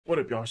What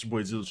up, y'all? It's your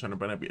boy Jizzle trying to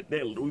burn up your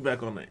daily. We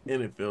back on the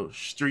NFL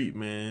street,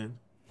 man.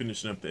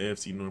 Finishing up the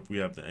AFC North. We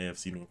have the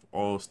AFC North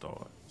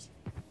All-Stars.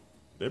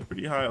 They're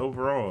pretty high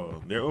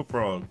overall. Their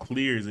overall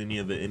clears any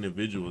of the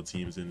individual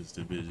teams in this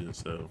division.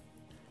 So,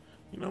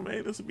 you know,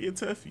 man, this will be a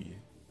toughie.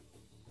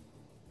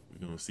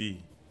 We're gonna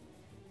see.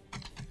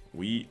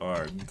 We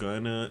are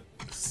gonna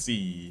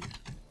see.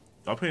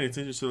 Y'all paying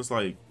attention to this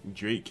like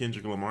Drake,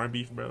 Kendrick Lamar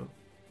beef, bro?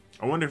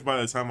 I wonder if by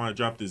the time I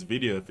drop this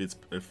video,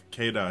 if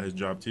K-Dot has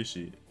dropped his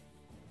shit.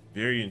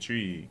 Very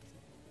intrigued.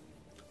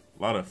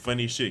 A lot of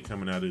funny shit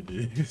coming out of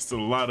this. A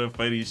lot of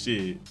funny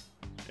shit.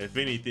 If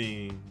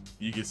anything,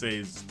 you could say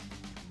it's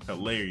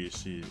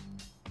hilarious shit.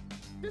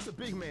 This a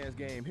big man's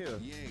game here.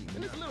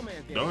 And it's a little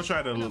man's game. Don't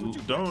try to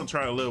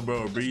little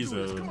bro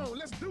Breezo. Come on,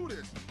 let's do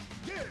this.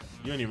 Yeah.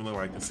 You don't even look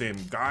like the same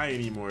guy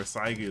anymore.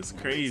 Saiga is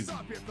crazy.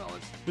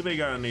 Who they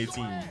got on their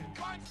team?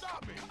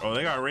 Oh,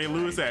 they got Ray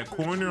Lewis at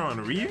corner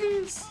on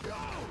Reeves?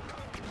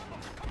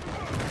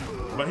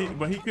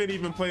 But he couldn't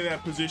even play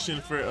that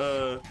position for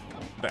the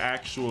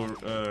actual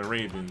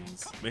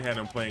Ravens. They had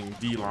him playing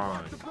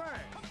D-line.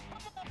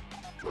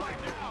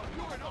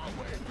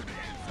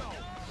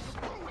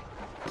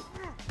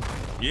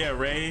 Yeah,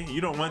 Ray,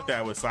 you don't want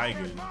that with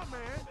Saiga.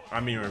 I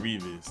mean, with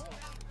Reeves.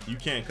 You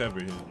can't cover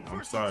him.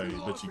 I'm sorry,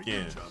 but you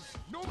can.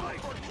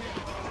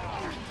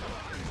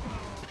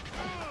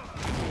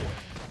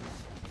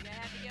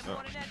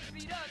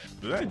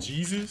 Is that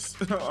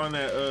Jesus on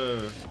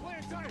that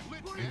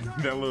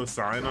that little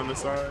sign on the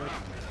side?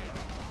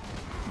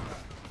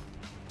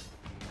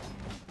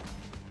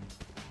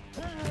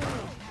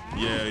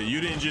 Yeah,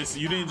 you didn't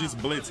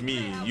just blitz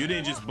me. You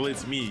didn't just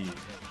blitz me.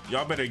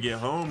 Y'all better get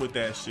home with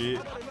that shit.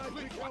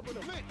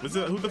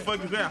 Who the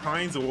fuck is that?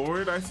 Heinz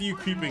Ward? I see you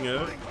creeping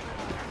up.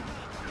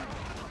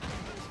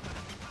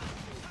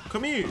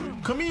 Come here.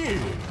 Come here.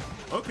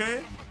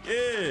 Okay.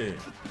 Yeah.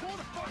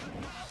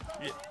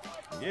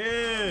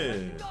 Yeah.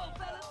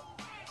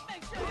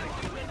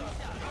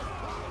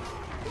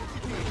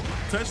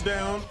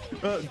 Touchdown.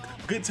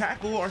 Good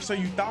tackle, or so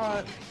you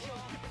thought.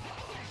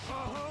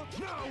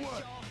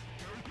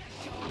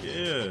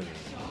 Yeah.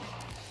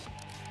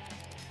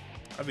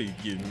 I be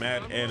getting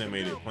mad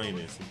animated playing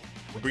this.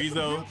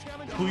 Breezo,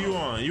 who you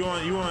on? You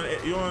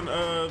on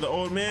the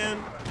old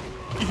man?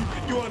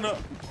 You on the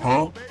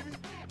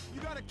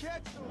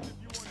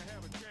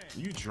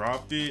You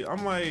dropped it.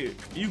 I'm like,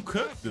 you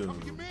cooked them.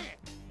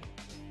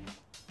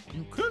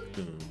 You cooked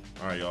them.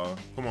 All right, y'all.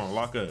 Come on,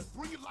 lock up.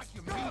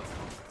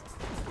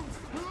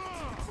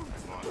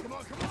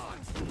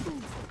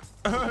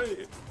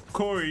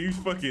 Corey, you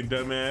fucking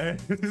dumbass.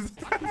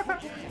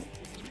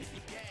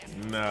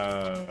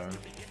 Nah.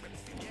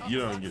 You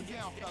don't get.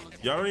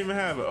 Y'all don't even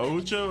have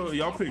Ocho.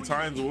 Y'all pick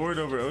Heinz Ward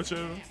over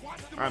Ocho.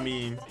 I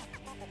mean,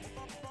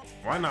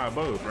 why not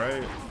both,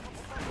 right?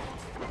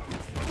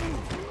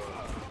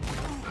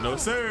 No,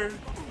 sir.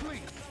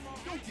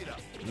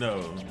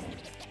 No.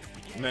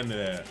 None of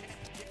that.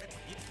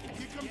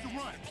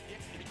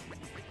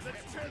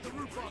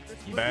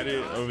 Bat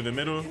it over the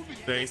middle.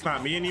 It's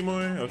not me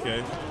anymore?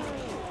 Okay.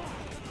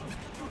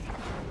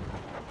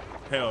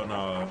 Hell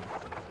no.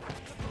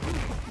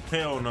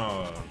 Hell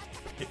no.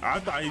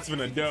 I thought he was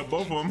gonna dub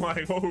both of them.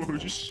 Like, oh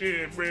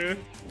shit, man.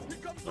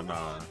 But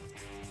nah.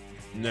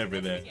 Never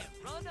that.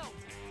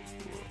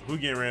 Who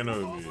getting ran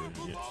over here?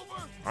 Yeah.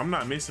 I'm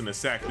not missing a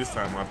sack this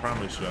time, I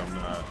promise you I'm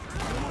not.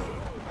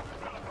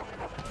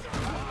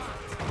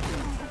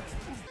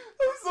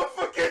 I'm so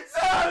fucking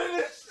tired of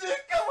this shit.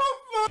 Come on,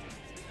 fuck.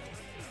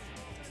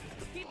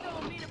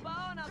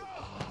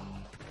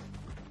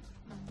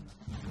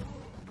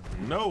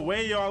 No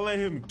way y'all let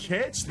him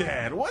catch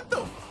that. What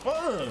the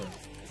fuck?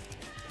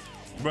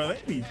 Bro,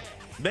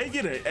 they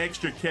get an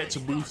extra catch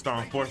boost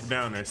on 4th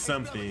down or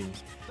something.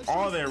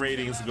 All their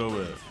ratings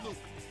go up.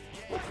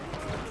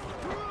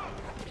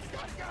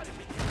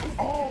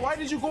 Oh, why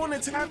did you go in the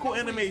tackle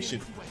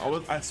animation?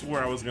 I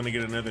swear I was gonna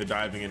get another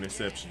diving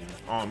interception.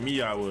 On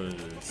me I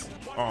was.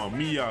 On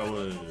me I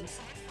was.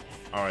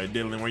 All right,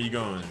 Dylan, where you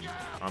going?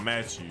 I'm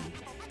at you.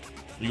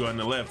 You go on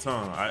the left,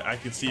 huh? I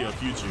can see your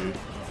future.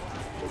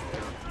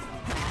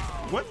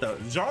 What the?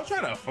 Did y'all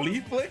try to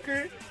flea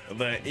flicker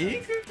the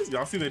inkers?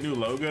 Y'all see the new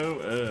logo?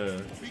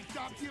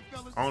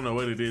 I don't know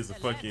what it is. A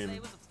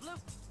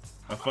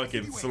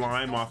fucking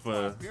slime off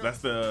of. That's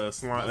the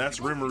slime. That's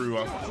Rimuru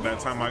off that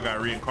time I got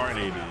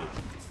reincarnated.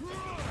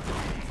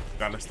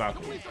 Gotta stop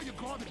it.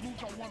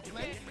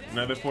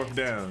 Another 4th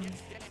down.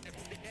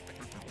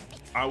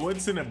 I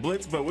would send a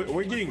blitz, but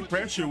we're getting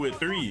pressure with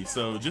 3,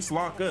 so just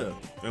lock up,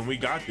 and we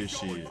got this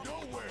shit.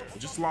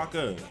 Just lock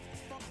up.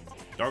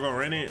 Y'all gonna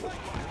run it?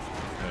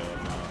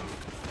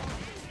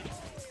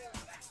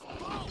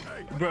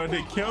 Bro,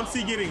 did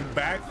Kelsey getting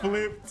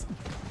backflipped?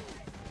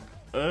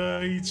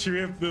 He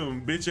tripped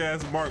them. Bitch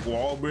ass Mark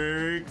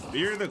Wahlberg.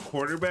 You're the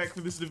quarterback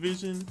for this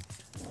division?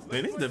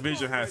 Man, this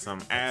division has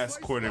some ass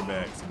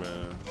quarterbacks,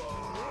 bro.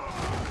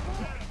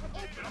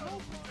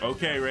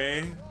 Okay,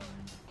 Ray.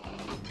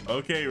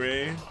 Okay,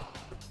 Ray.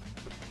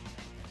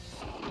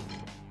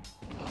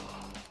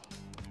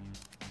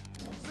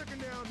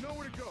 Second down,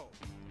 nowhere to go.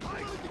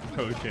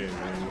 Okay,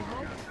 man.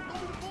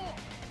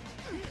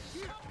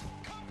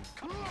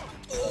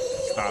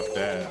 Stop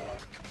that.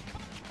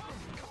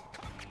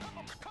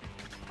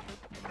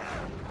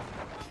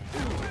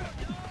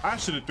 I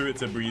should have threw it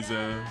to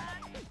Breezo.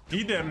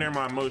 He damn near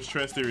my most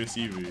trusted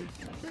receiver.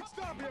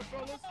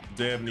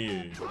 Damn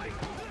near.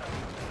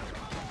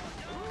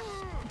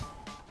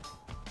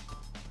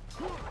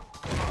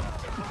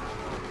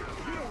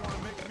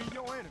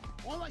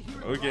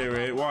 Okay,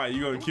 Ray. Why?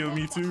 You gonna kill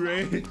me too,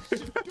 Ray?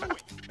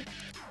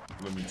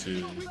 Let me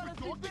chill.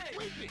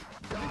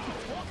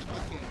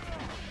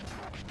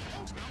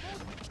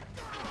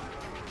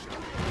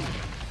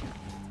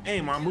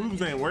 Hey, my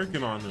moves ain't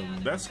working on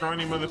him. That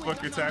scrawny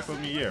motherfucker tackled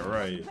me. Yeah,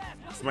 right.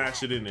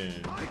 Smash it in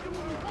there.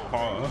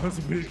 Pause.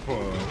 Big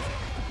pause.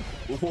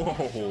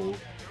 Whoa.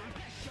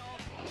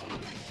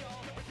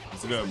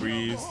 Let's go,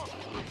 Breeze.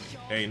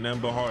 Ain't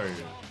nothing but heart.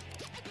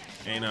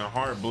 Ain't a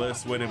heart blood,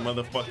 sweat, and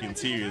motherfucking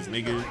tears,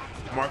 nigga.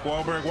 Mark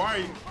Wahlberg,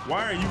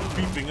 why are you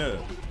creeping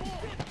up?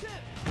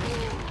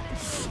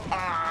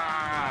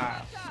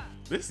 Ah!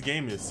 This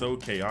game is so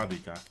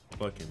chaotic. I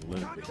fucking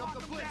love it.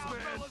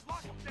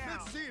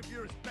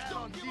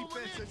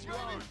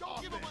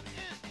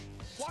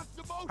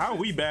 How are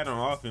we bad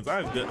on offense?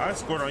 I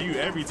scored on you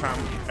every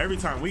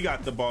time we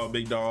got the ball,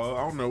 big dog.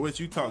 I don't know what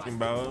you talking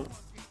about.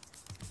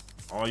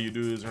 All you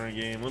do is run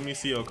game. Let me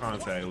see your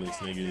contact list,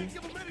 nigga.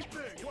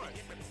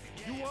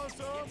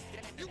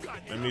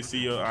 Let me see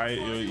your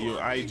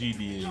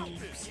IGDs.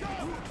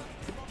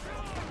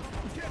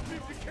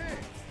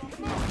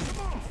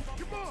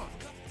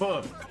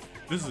 Fuck.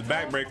 This is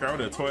backbreaker. I would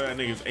have tore that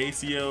nigga's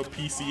ACL,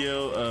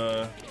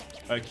 PCL,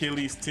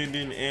 Achilles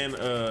tendon, and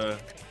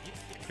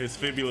his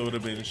fibula would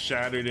have been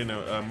shattered in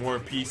more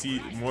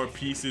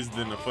pieces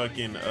than the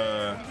fucking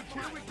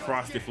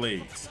Frosted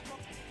Flakes.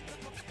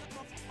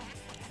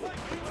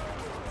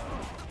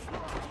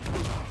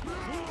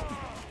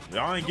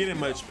 Y'all ain't getting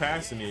much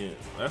passing it.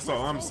 That's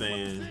all I'm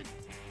saying.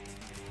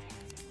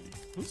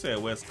 Who said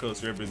West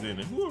Coast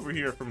represented? Who over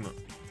here from the...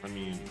 I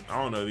mean,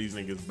 I don't know these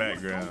niggas'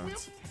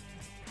 backgrounds.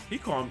 He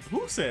called...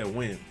 Who said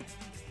wimp?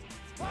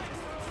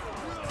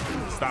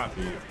 Stop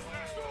it.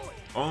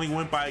 Only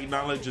wimp I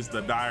acknowledge is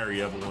the Diary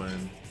of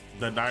One.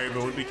 The Diary of a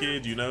Wimpy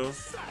Kid, you know?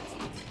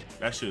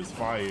 That shit is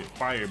fire.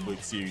 Fire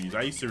book series.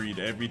 I used to read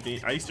everything.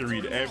 I used to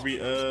read every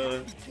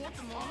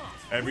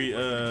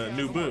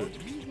new book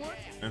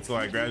until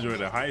I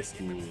graduated high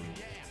school.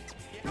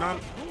 No,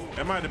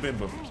 it might have been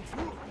before.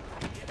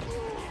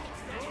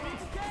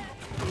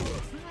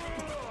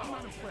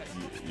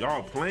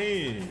 Y'all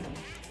playing.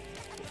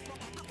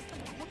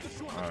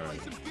 All right.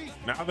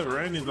 Now the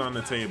run is on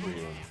the table.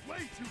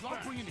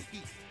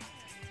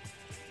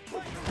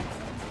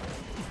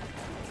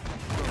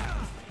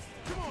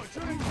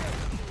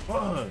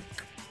 Fuck.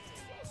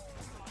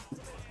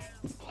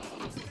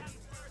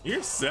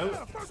 You're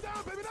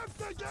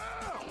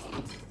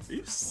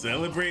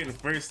celebrating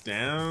first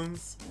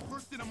downs?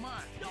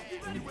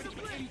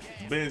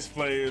 Bench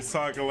players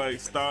talking like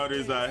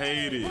starters. I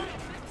hate it.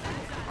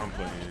 I'm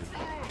playing.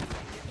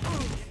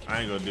 I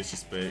ain't gonna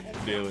disrespect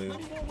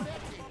Dylan.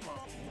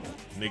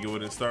 Nigga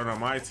wouldn't start on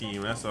my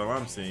team. That's all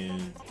I'm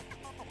saying.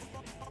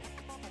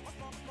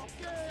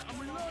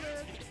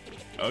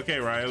 Okay,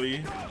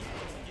 Riley.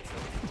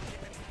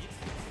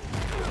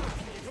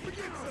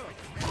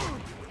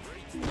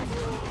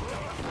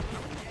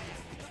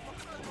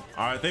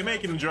 All right, they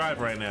making a drive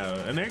right now,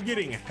 and they're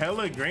getting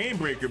hella grain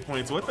breaker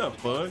points. What the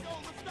fuck?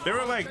 They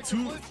were like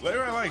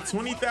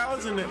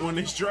 20,000 when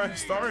this drive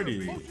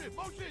started.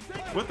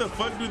 What the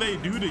fuck do they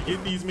do to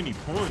get these many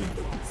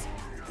points?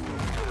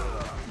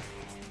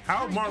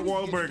 How Mark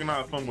Wahlberg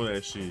not fumble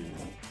that shit?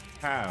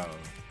 How?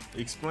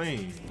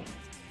 Explain.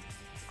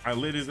 I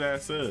lit his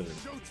ass up.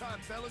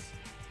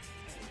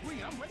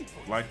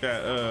 Like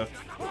that,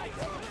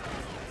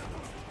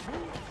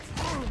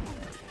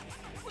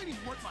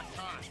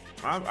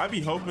 I be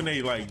hoping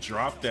they like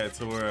drop that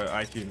to where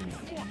I can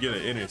get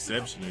an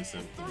interception or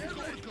something.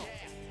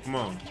 Come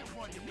on.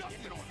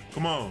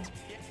 Come on.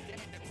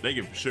 They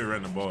can for sure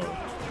run the ball.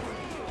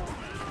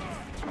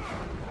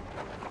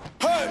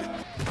 Hey!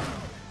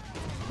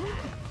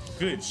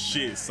 Good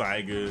shit,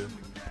 Saiga.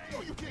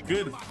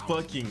 Good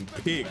fucking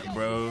pick,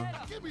 bro.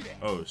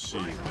 Oh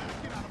shit.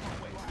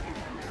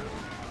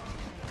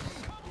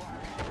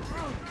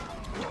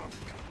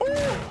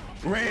 Ooh!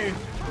 Ray,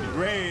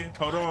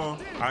 hold on.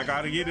 I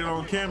gotta get it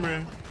on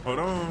camera. Hold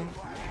on.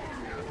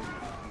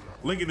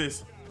 Look at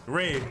this.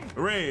 Ray,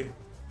 wait,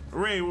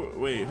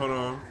 hold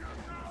on.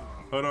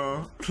 Hold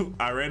on.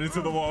 I ran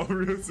into the wall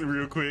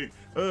real quick.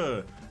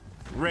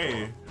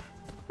 Ray,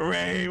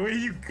 where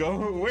you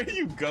going? Where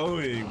you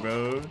going,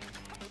 bro?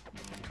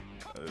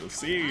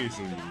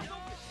 Seriously.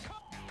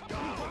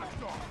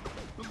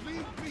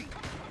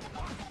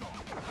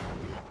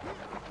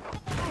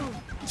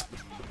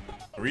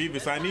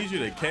 Revis, I need you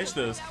to catch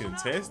those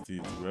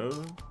contested,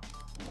 bro.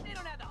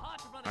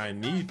 I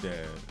need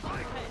that.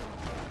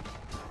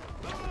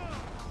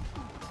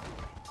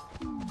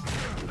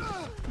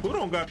 Who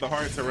don't got the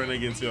heart to run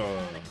against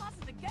y'all?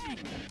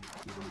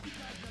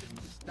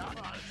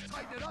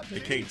 They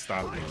can't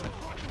stop me.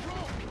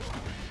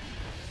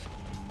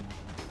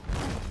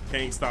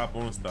 Can't stop,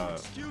 won't stop.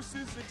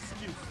 Excuses.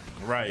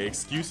 Right,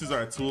 excuses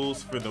are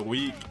tools for the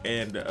weak,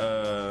 and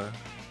I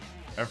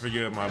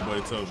forget what my boy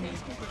told me.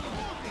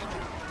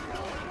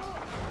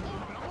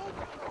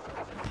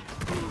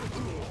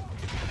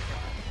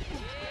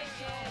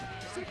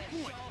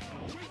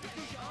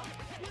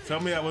 Tell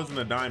me I wasn't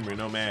a dimer,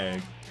 no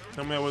mag.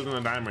 Tell me I wasn't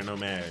a dimer, no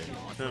mag.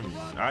 Tell me.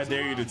 I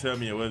dare you to tell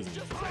me it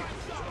wasn't.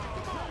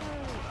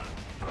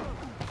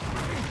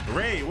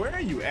 Ray, where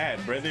are you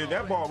at, brother?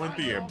 That ball went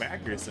through your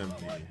back or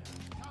something.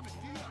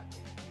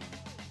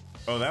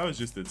 Oh, that was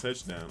just a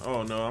touchdown.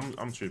 Oh no,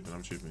 I'm tripping.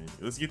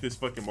 Let's get this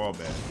fucking ball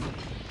back.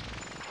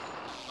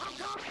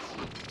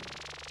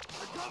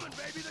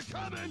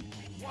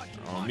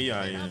 On me,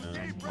 I am.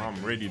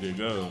 I'm ready to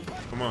go.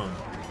 Come on.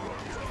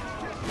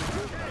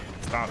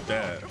 Stop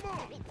that.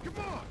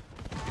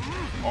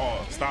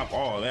 Oh, stop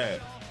all that.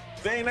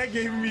 Dang, that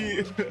gave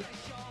me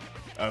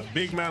a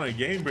big amount of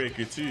game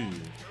breaker too.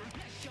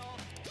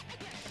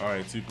 All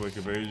right, 2-point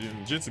conversion.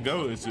 Just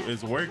go.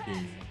 It's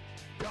working.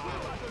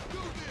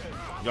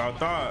 Y'all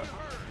thought.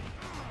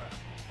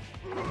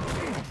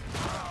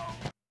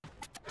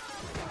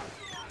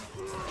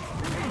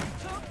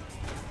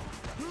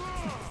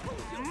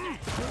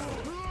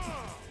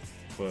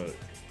 But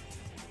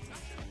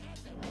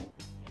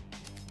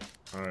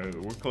all right,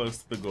 we're close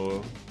to the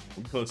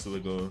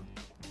goal.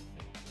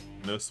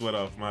 No sweat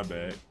off my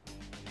back.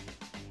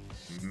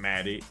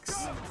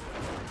 Maddox.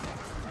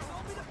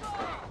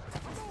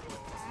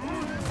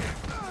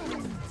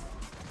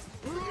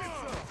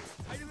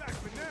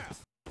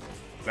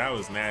 That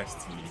was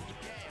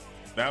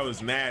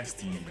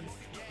nasty.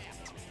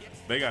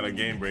 They got a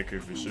game breaker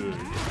for sure.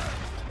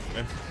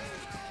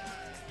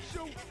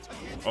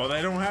 Oh,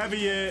 they don't have it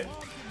yet.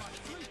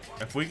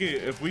 If we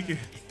could.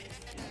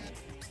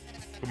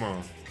 Come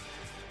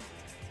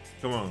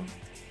on.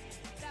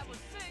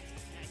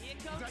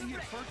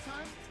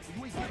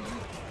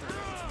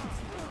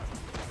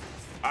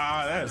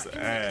 Ah, that's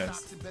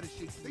ass.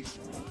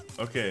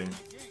 Okay.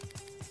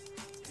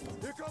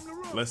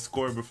 Let's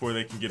score before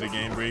they can get a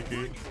game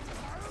breaker.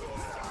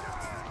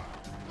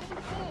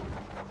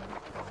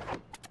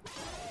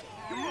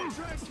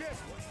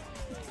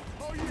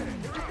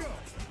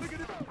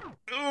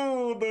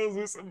 Oh, those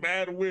were some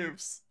bad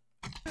whips.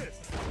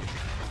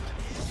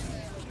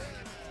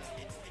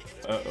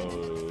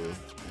 Uh-oh.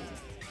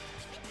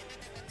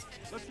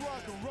 Let's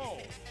rock and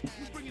roll.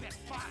 Who's bringing that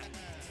fire?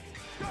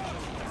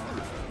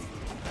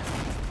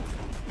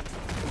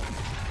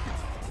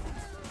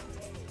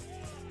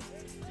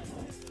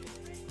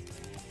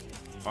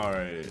 All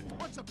right.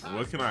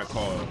 What can I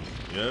call?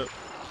 Yep.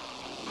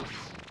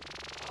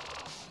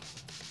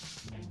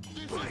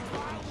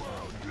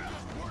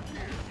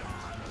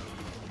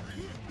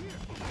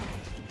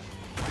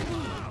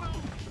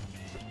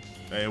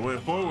 Hey, it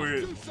went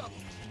forward.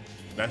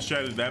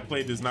 That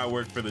play does not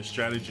work for the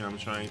strategy I'm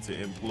trying to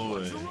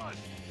employ.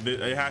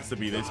 It has to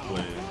be this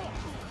play.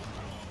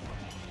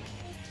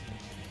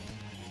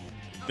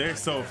 They're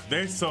so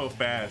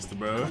fast,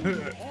 bro.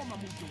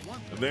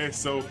 They're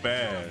so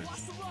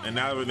fast. And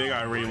now they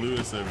got Ray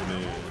Lewis over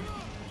there.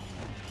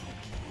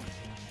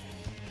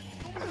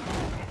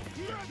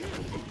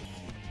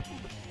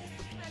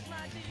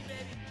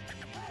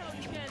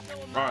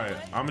 All right,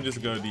 I'm gonna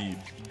just go deep.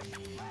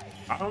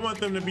 I don't want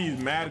them to be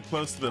mad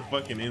close to the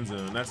fucking end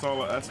zone. That's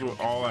all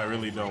I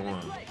really don't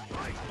want.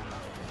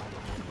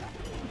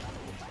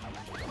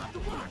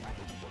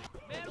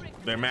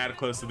 They're mad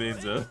close to the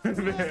end zone.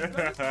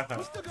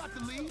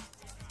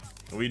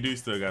 We do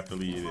still got the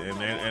lead,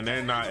 and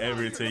they're not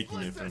ever taking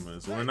it from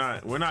us. We're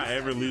not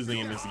ever losing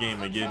in this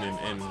game again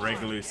in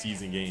regular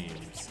season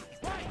games.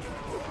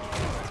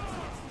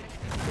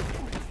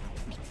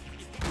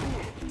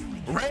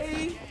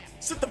 Ray,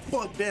 sit the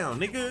fuck down,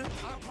 nigga.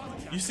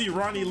 You see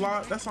Ronnie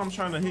Lott? That's what I'm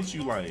trying to hit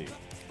you like.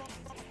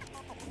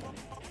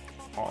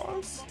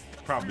 Pause?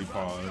 Probably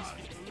pause.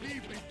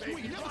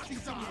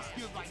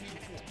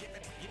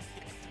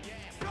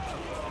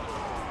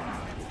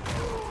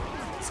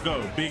 Let's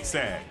go, big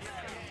sack.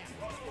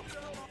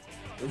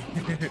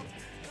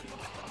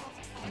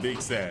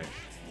 Big sack.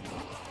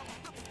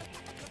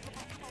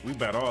 We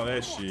about all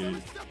that shit. You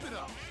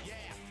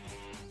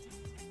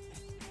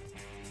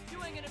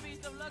ain't gonna be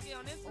so lucky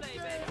on this play,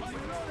 baby.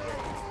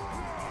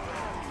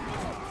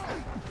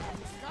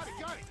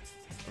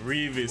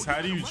 Revis,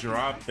 how do you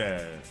drop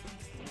that?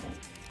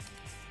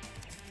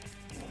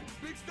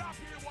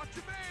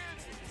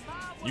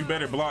 You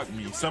better block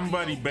me.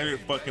 Somebody better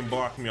fucking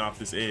block me off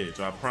this edge.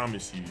 I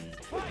promise you.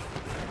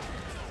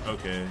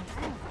 Okay.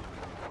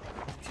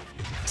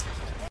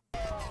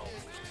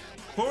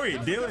 Corey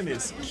Dillon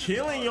is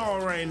killing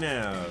y'all right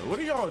now. What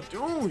are y'all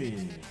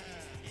doing?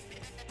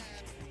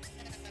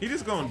 You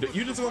just gonna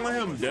let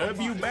him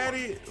W bat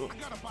it?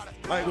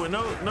 Like with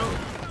no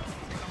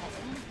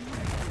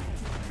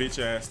bitch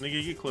ass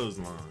nigga, get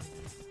clothesline.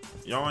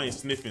 Y'all ain't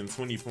sniffing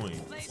 20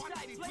 points.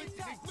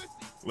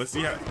 Let's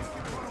see how.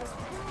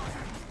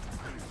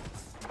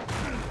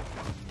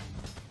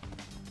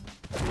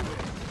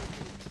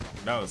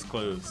 That was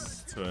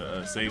close to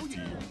a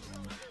safety.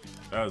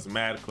 That was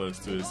mad close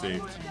to a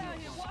safety.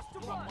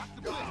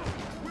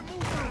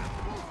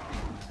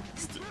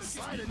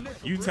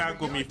 You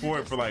tackled me for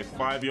it for like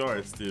 5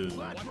 yards still.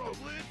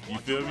 You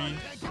feel me?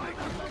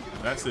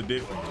 That's the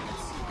difference.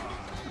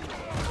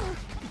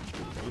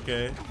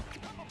 Okay.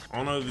 I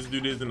don't know if this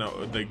dude is in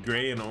the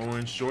gray and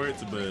orange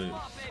shorts, but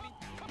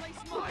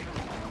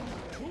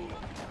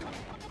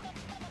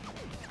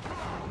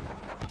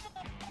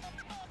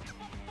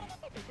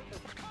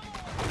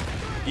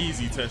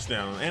easy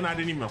touchdown. And I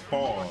didn't even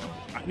fall.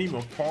 I didn't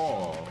even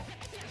fall.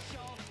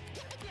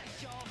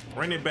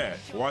 Run it back.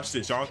 Watch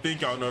this. Y'all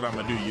think y'all know what I'm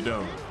gonna do. You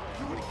don't.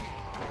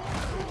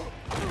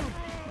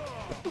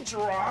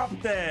 Drop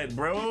that,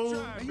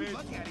 bro.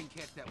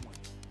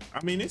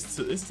 I mean, it's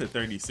to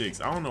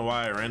 36. I don't know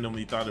why I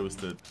randomly thought it was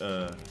to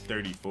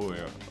 34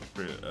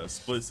 for a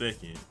split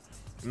second.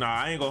 Nah,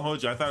 I ain't gonna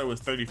hold you. I thought it was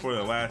 34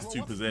 the last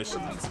 2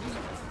 possessions.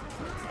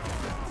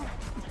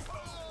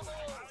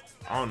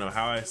 I don't know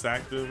how I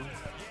sacked him.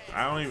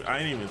 I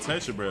didn't even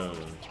touch it, bro.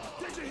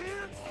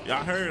 Yeah,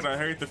 I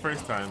heard the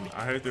first time.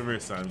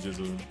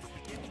 Jizzle.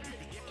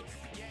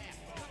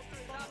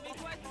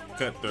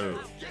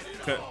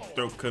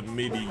 Cutthroat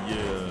committee,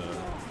 yeah.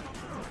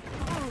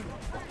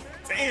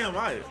 Damn,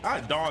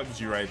 I dogged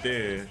you right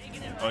there.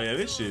 Oh yeah,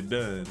 this shit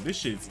done. This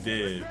shit's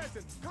dead.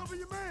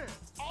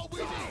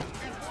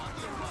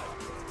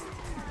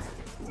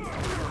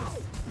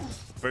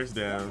 First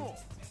down.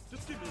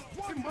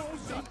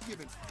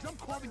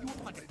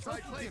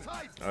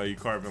 Oh, you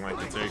carving like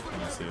a turkey,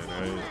 you said,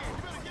 right?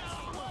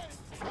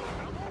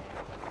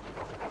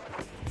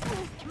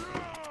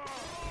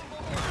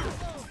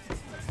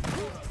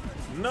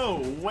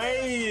 No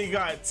way it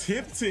got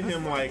tipped to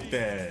him like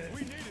that.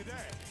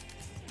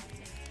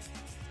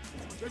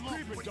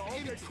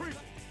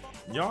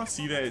 Y'all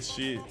see that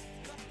shit?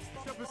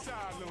 Step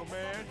aside, little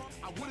man.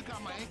 I would have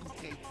got my ankle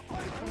taped.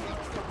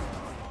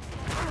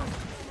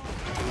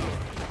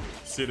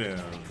 Sit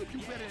down.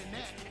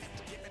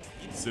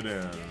 Sit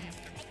down.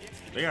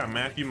 They got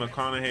Matthew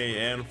McConaughey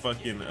and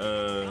fucking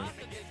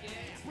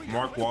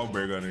Mark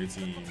Wahlberg on their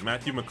team.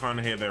 Matthew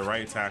McConaughey, their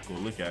right tackle.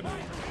 Look at him.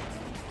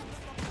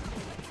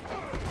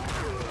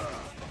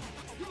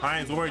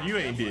 Hines Ward, you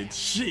ain't did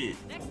shit.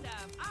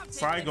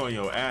 Psycho on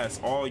your ass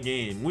all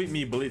game with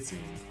me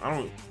blitzing.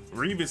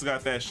 Revis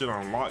got that shit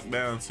on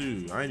lockdown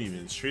too. I ain't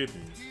even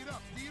tripping.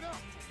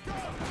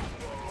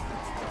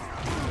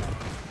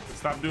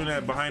 Stop doing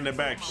that behind the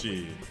back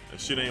shit.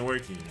 That shit ain't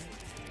working.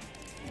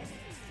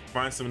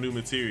 Find some new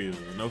material.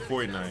 No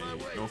Fortnite.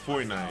 No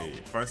Fortnite.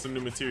 Find some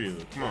new material.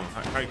 Come on,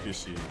 hike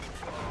this shit.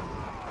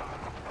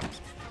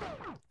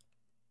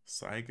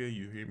 Psycho,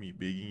 you hear me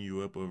bigging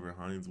you up over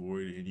Hines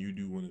Ward, and you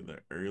do one of the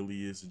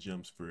earliest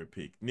jumps for a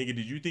pick. Nigga,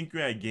 did you think you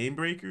had Game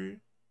Breaker?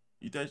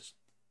 You thought...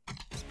 Look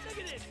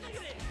at this, look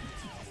at this.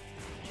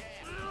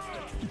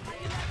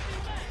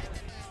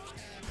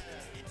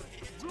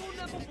 Rule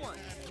number 1,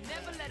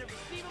 never let a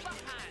receiver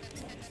behind.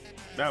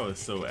 That was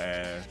so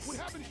ass. What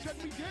happened to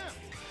shut me down?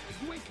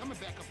 You ain't coming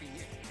back up in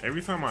here.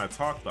 Every time I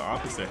talk, the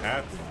opposite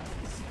happens.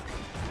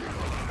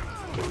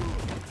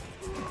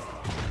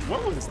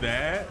 What was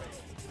that?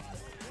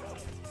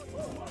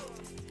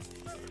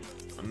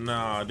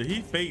 Nah, did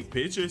he fake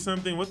pitch or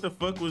something? What the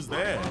fuck was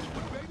that?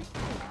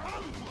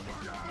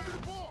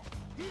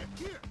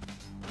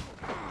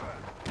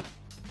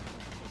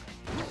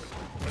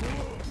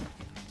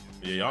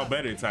 Yeah, y'all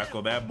better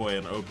tackle that boy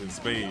in open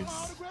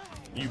space.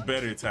 You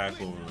better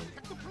tackle him.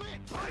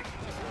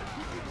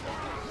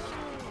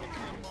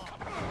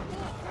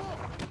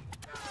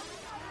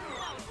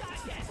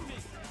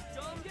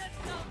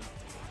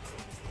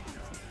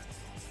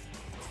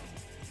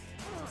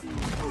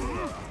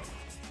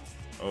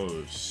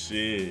 Oh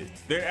shit.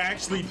 They're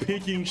actually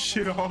picking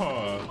shit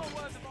off.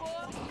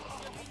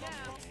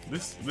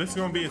 This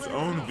gonna be its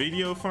own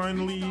video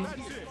finally?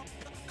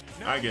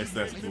 I guess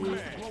that's cool.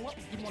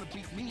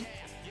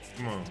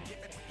 Come on.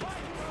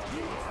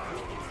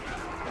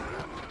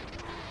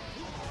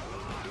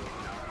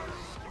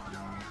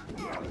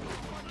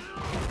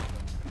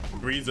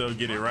 Breezo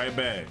get it right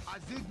back.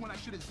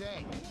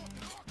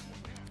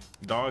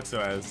 Dog said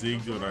I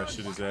zigged when I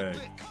should have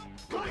zagged.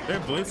 They're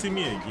blitzing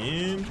me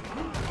again?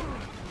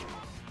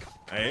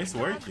 Hey, it's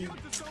working.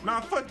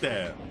 Nah, fuck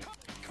that.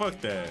 Fuck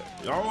that.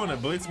 Y'all wanna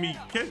blitz me?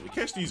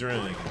 Catch these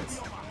runs.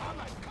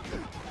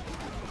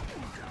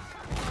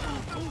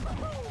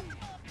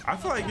 I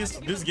feel like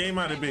this game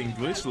might have been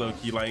glitch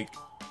low-key. Like,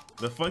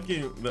 the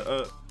fucking,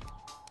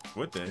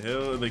 what the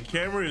hell? The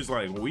camera is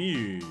like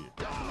weird.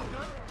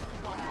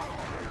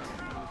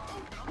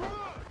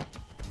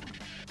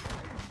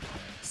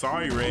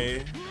 Sorry,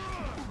 Ray.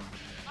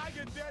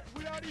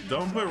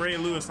 Don't put Ray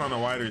Lewis on a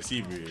wide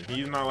receiver.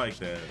 He's not like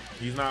that.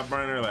 He's not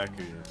Brian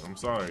Urlacher. I'm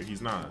sorry.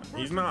 He's not.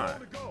 He's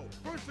not.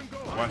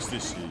 Watch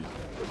this shit.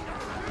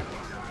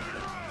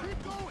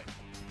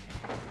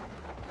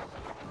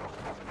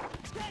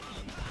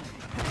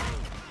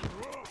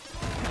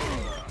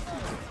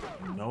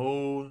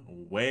 No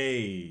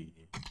way.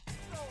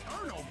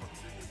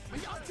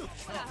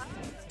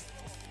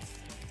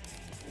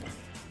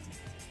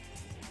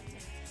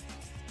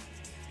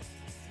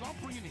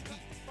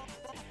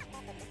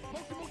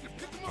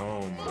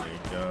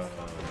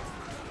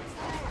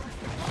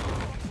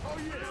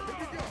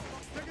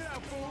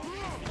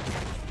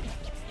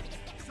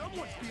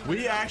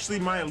 We actually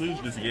might lose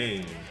this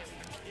game,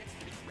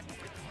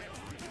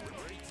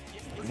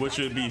 which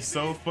would be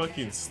so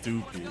fucking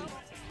stupid.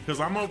 Cause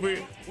I'm over.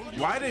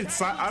 Why did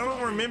I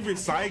don't remember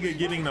Saiga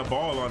getting the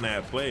ball on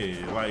that play?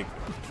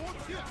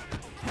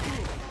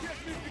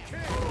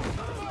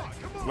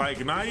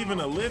 Like not even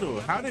a little.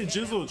 How did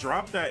Jizzle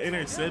drop that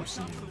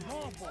interception?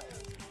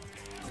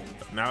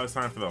 Now it's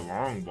time for the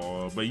long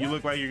ball, but you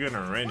look like you're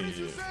gonna run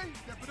it.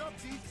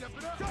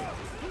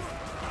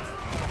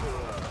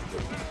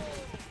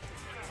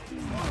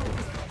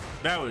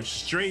 That was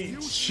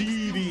straight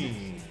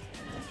cheating.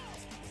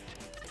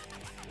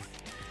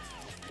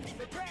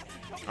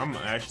 I'm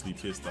actually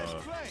pissed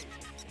off.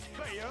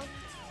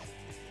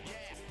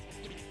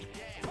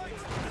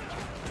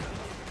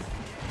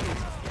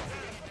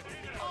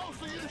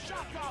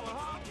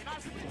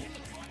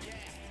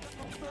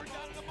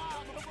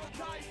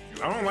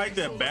 I don't like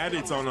that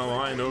Badit's on the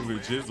line over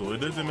Jizzle. It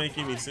doesn't make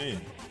any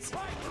sense.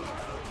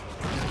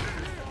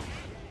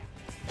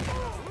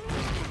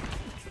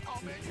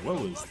 What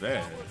was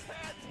that?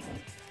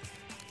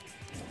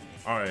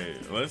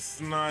 Alright, let's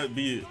not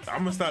be. I'm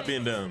gonna stop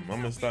being dumb.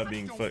 I'm gonna stop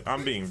being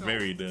I'm being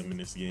very dumb in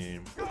this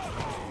game.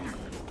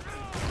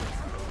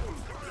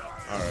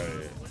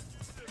 Alright.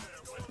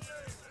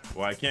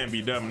 Well, I can't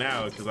be dumb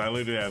now because I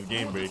literally have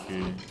game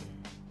breaker.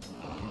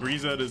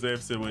 Breezo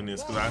deserves to win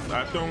this because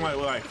I thrown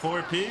like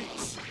 4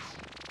 picks.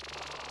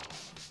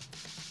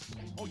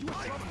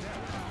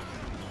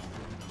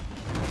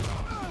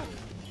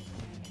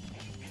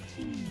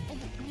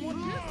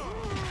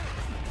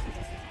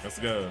 Let's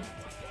go.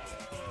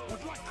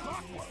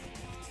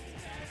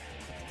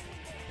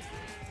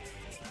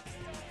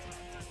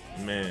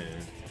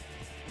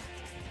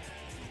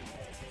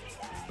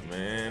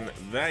 Man,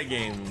 that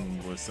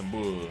game was some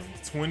bull.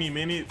 20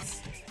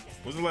 minutes.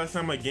 When's the last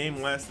time a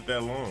game lasted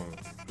that long?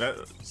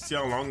 See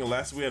how long it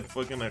lasted? We had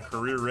fucking a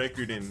career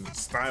record in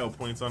style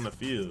points on the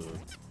field.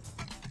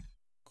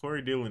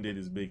 Corey Dillon did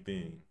his big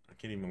thing. I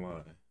can't even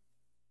lie.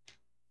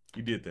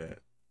 He did that.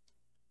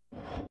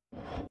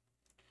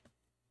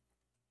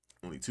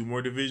 Only 2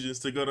 more divisions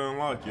to go to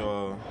unlock,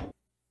 y'all.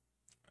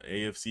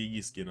 AFC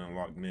East getting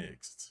unlocked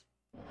next.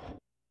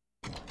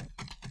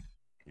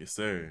 Yes,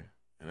 sir.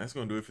 And that's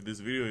gonna do it for this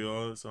video,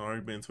 y'all. It's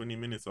already been 20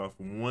 minutes off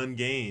one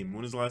game.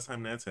 When is the last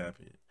time that's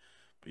happened?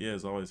 But yeah,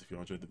 as always, if you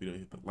enjoyed the video,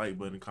 hit the like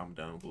button, comment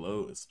down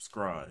below, and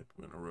subscribe.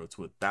 We're on the road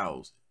to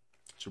 1,000.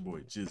 It's your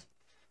boy Jizzle,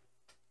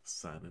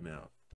 signing out.